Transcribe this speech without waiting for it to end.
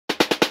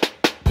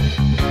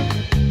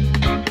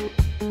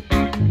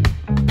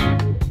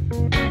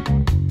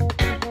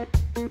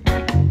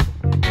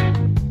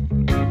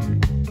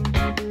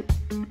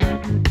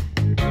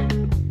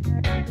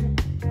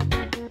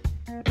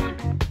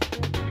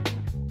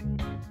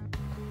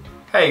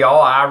Hey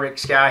y'all,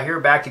 IrixGuy here,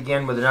 back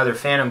again with another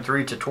Phantom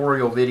 3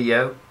 tutorial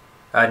video.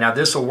 Now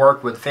this will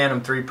work with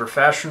Phantom 3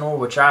 Professional,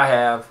 which I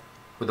have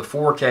with a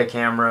 4K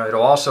camera.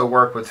 It'll also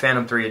work with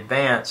Phantom 3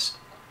 Advanced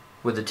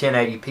with the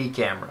 1080p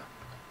camera.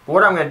 But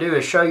what I'm going to do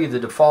is show you the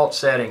default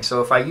settings.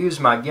 So if I use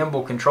my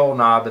gimbal control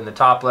knob in the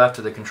top left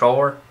of the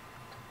controller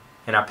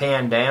and I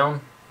pan down,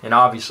 and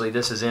obviously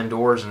this is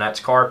indoors and that's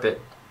carpet,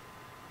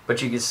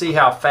 but you can see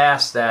how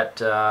fast that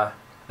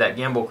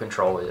gimbal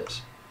control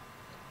is.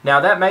 Now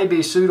that may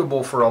be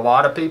suitable for a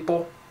lot of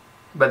people,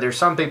 but there's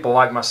some people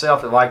like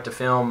myself that like to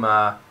film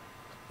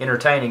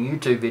entertaining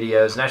YouTube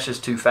videos, and that's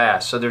just too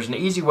fast. So there's an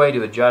easy way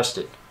to adjust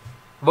it.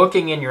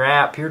 Looking in your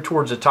app here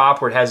towards the top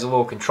where it has a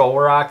little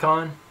controller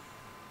icon,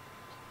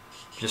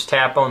 just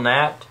tap on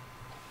that,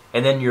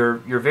 and then your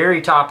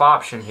very top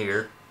option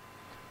here,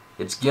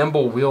 it's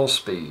gimbal wheel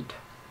speed.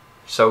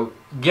 So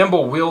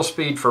gimbal wheel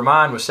speed for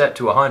mine was set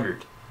to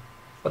 100.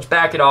 Let's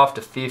back it off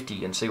to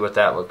 50 and see what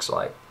that looks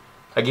like.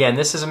 Again,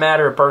 this is a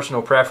matter of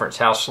personal preference,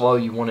 how slow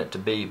you want it to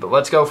be, but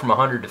let's go from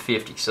 100 to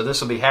 50. So this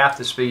will be half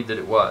the speed that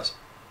it was.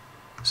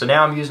 So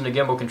now I'm using the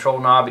gimbal control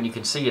knob, and you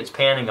can see it's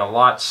panning a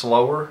lot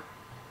slower.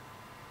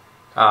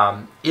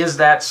 Is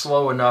that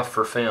slow enough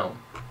for film?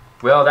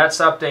 Well, that's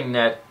something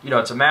that,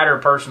 it's a matter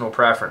of personal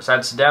preference.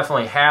 That's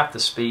definitely half the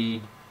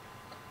speed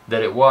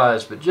that it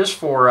was, but just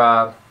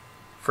for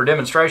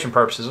demonstration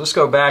purposes, let's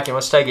go back and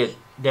let's take it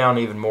down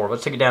even more.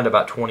 Let's take it down to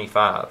about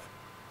 25.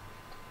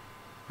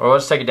 Well,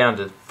 let's take it down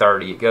to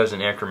 30. It goes in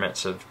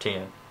increments of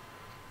 10.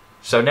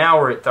 So now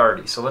we're at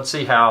 30. So let's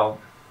see how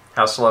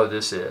slow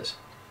this is.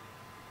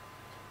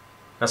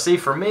 Now see,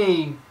 for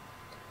me,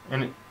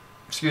 and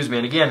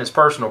again, it's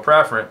personal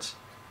preference.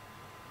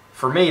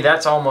 For me,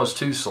 that's almost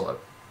too slow.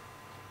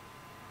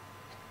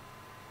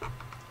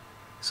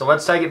 So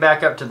let's take it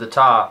back up to the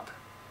top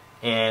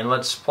and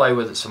let's play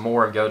with it some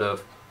more and go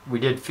to, we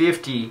did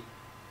 50.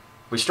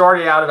 We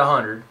started out at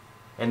 100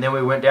 and then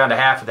we went down to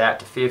half of that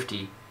to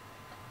 50.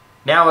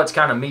 Now let's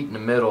kind of meet in the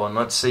middle and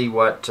let's see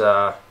what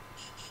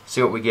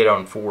we get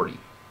on 40.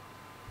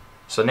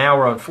 So now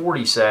we're on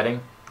 40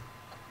 setting.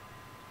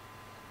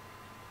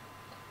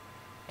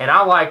 And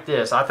I like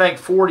this. I think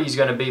 40 is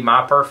going to be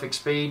my perfect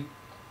speed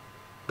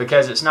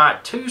because it's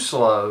not too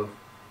slow,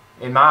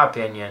 in my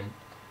opinion,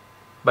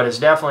 but it's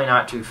definitely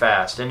not too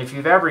fast. And if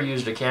you've ever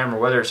used a camera,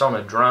 whether it's on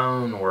a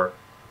drone or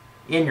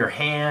in your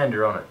hand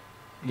or on a,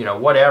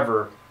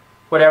 whatever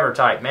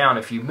type mount,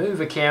 if you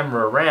move a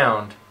camera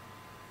around,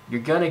 you're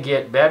going to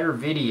get better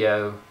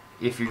video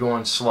if you're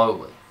going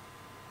slowly.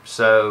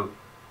 So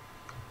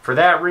for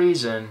that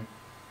reason,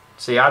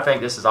 see, I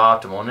think this is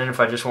optimal. And then if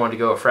I just wanted to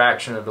go a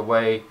fraction of the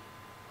way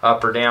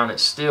up or down,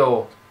 it's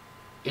still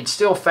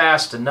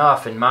fast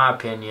enough in my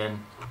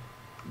opinion,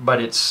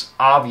 but it's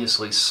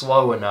obviously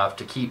slow enough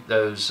to keep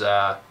those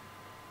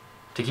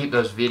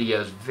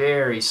videos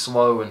very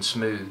slow and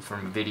smooth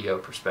from a video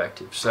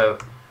perspective. So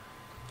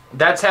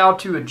that's how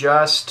to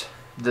adjust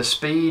the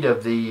speed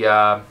of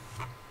the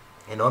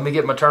and let me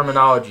get my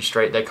terminology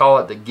straight. They call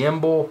it the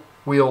gimbal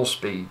wheel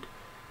speed.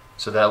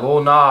 So that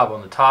little knob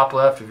on the top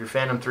left of your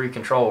Phantom 3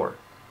 controller,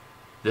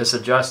 this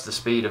adjusts the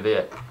speed of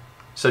it.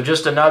 So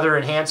just another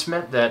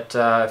enhancement that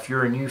if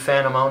you're a new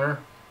Phantom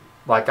owner,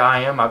 like I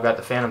am, I've got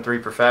the Phantom 3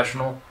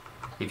 Professional.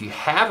 If you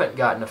haven't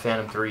gotten a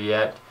Phantom 3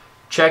 yet,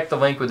 check the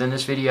link within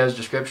this video's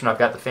description. I've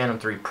got the Phantom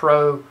 3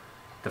 Pro,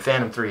 the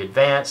Phantom 3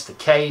 Advanced, the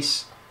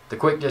case, the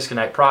quick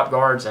disconnect prop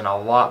guards, and a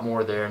lot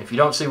more there. And if you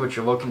don't see what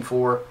you're looking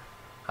for,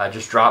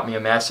 just drop me a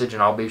message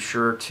and I'll be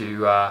sure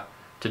to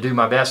do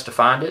my best to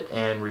find it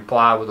and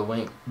reply with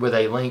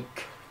a link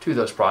to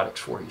those products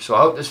for you. So I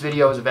hope this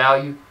video is of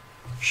value.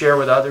 Share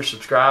with others.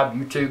 Subscribe.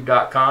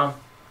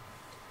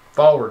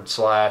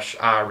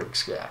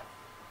 YouTube.com/IrixGuy.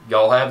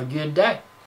 Y'all have a good day.